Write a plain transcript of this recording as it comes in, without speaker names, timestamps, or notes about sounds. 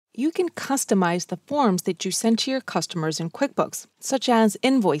you can customize the forms that you send to your customers in QuickBooks, such as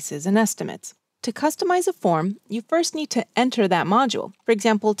invoices and estimates. To customize a form, you first need to enter that module. For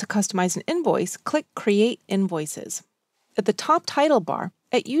example, to customize an invoice, click Create Invoices. At the top title bar,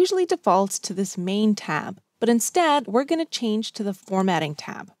 it usually defaults to this main tab, but instead, we're going to change to the Formatting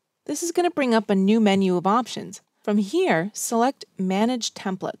tab. This is going to bring up a new menu of options. From here, select Manage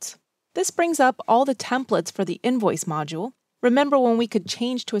Templates. This brings up all the templates for the invoice module. Remember when we could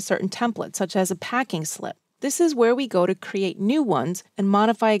change to a certain template, such as a packing slip. This is where we go to create new ones and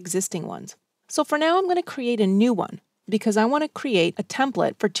modify existing ones. So for now, I'm going to create a new one because I want to create a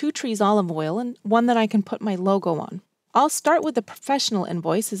template for 2 Trees Olive Oil and one that I can put my logo on. I'll start with the professional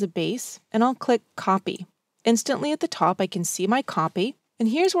invoice as a base and I'll click Copy. Instantly at the top, I can see my copy. And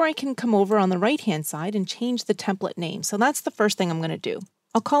here's where I can come over on the right-hand side and change the template name. So that's the first thing I'm going to do.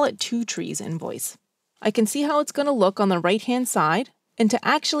 I'll call it 2 Trees Invoice. I can see how it's going to look on the right-hand side. And to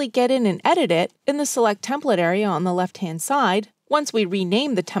actually get in and edit it, in the Select Template area on the left-hand side, once we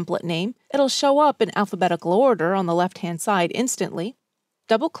rename the template name, it'll show up in alphabetical order on the left-hand side instantly.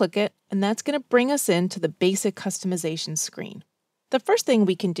 Double-click it, and that's going to bring us into the basic customization screen. The first thing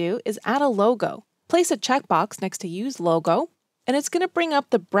we can do is add a logo. Place a checkbox next to Use Logo, and it's going to bring up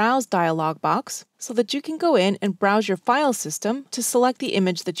the Browse dialog box so that you can go in and browse your file system to select the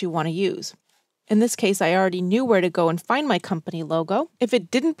image that you want to use. In this case, I already knew where to go and find my company logo. If it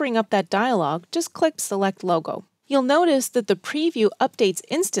didn't bring up that dialog, just click Select Logo. You'll notice that the preview updates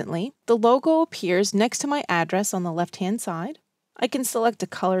instantly. The logo appears next to my address on the left-hand side. I can select a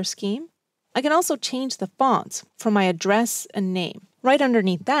color scheme. I can also change the fonts for my address and name. Right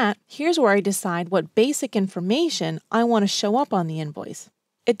underneath that, here's where I decide what basic information I want to show up on the invoice.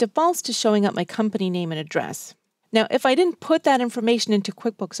 It defaults to showing up my company name and address. Now, if I didn't put that information into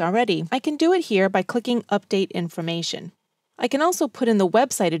QuickBooks already, I can do it here by clicking Update Information. I can also put in the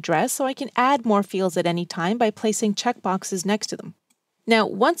website address so I can add more fields at any time by placing checkboxes next to them. Now,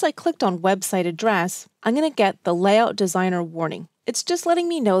 once I clicked on Website Address, I'm going to get the Layout Designer warning. It's just letting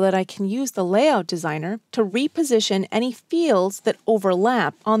me know that I can use the Layout Designer to reposition any fields that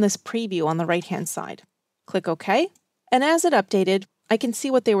overlap on this preview on the right-hand side. Click OK, and as it updated, I can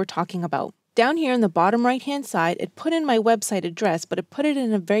see what they were talking about. Down here in the bottom right-hand side, it put in my website address, but it put it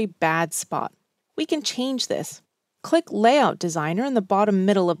in a very bad spot. We can change this. Click Layout Designer in the bottom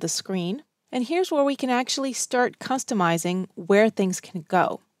middle of the screen, and here's where we can actually start customizing where things can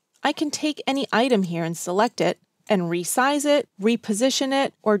go. I can take any item here and select it, and resize it, reposition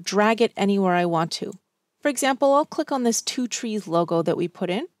it, or drag it anywhere I want to. For example, I'll click on this 2 Trees logo that we put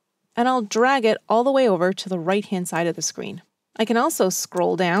in, and I'll drag it all the way over to the right-hand side of the screen. I can also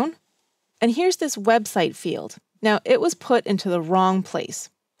scroll down, and here's this website field. Now, it was put into the wrong place,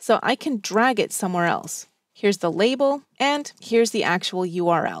 so I can drag it somewhere else. Here's the label, and here's the actual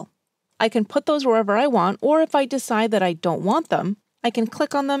URL. I can put those wherever I want, or if I decide that I don't want them, I can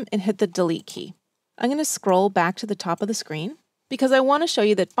click on them and hit the Delete key. I'm going to scroll back to the top of the screen because I want to show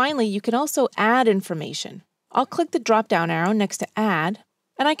you that finally you can also add information. I'll click the drop-down arrow next to Add,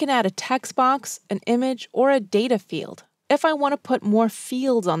 and I can add a text box, an image, or a data field if I want to put more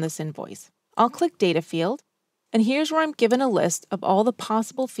fields on this invoice. I'll click Data Field, and here's where I'm given a list of all the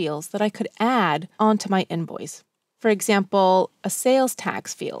possible fields that I could add onto my invoice. For example, a sales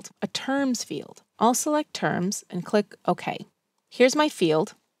tax field, a terms field. I'll select Terms and click OK. Here's my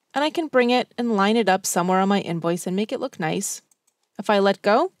field, and I can bring it and line it up somewhere on my invoice and make it look nice. If I let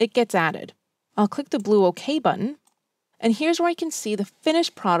go, it gets added. I'll click the blue OK button, and here's where I can see the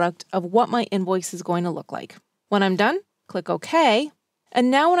finished product of what my invoice is going to look like. When I'm done, click OK, and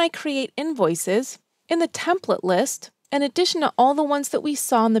now when I create invoices, in the template list, in addition to all the ones that we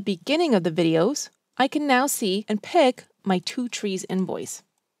saw in the beginning of the videos, I can now see and pick my 2 Trees invoice.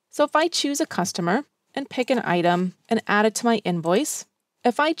 So if I choose a customer and pick an item and add it to my invoice,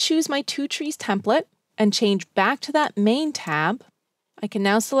 if I choose my 2 Trees template and change back to that main tab, I can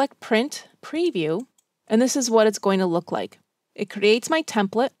now select Print, Preview, and this is what it's going to look like. It creates my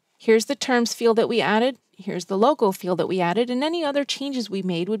template. Here's the terms field that we added. Here's the logo field that we added, and any other changes we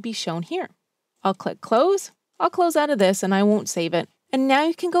made would be shown here. I'll click Close. I'll close out of this and I won't save it. And now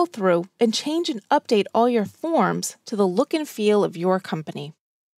you can go through and change and update all your forms to the look and feel of your company.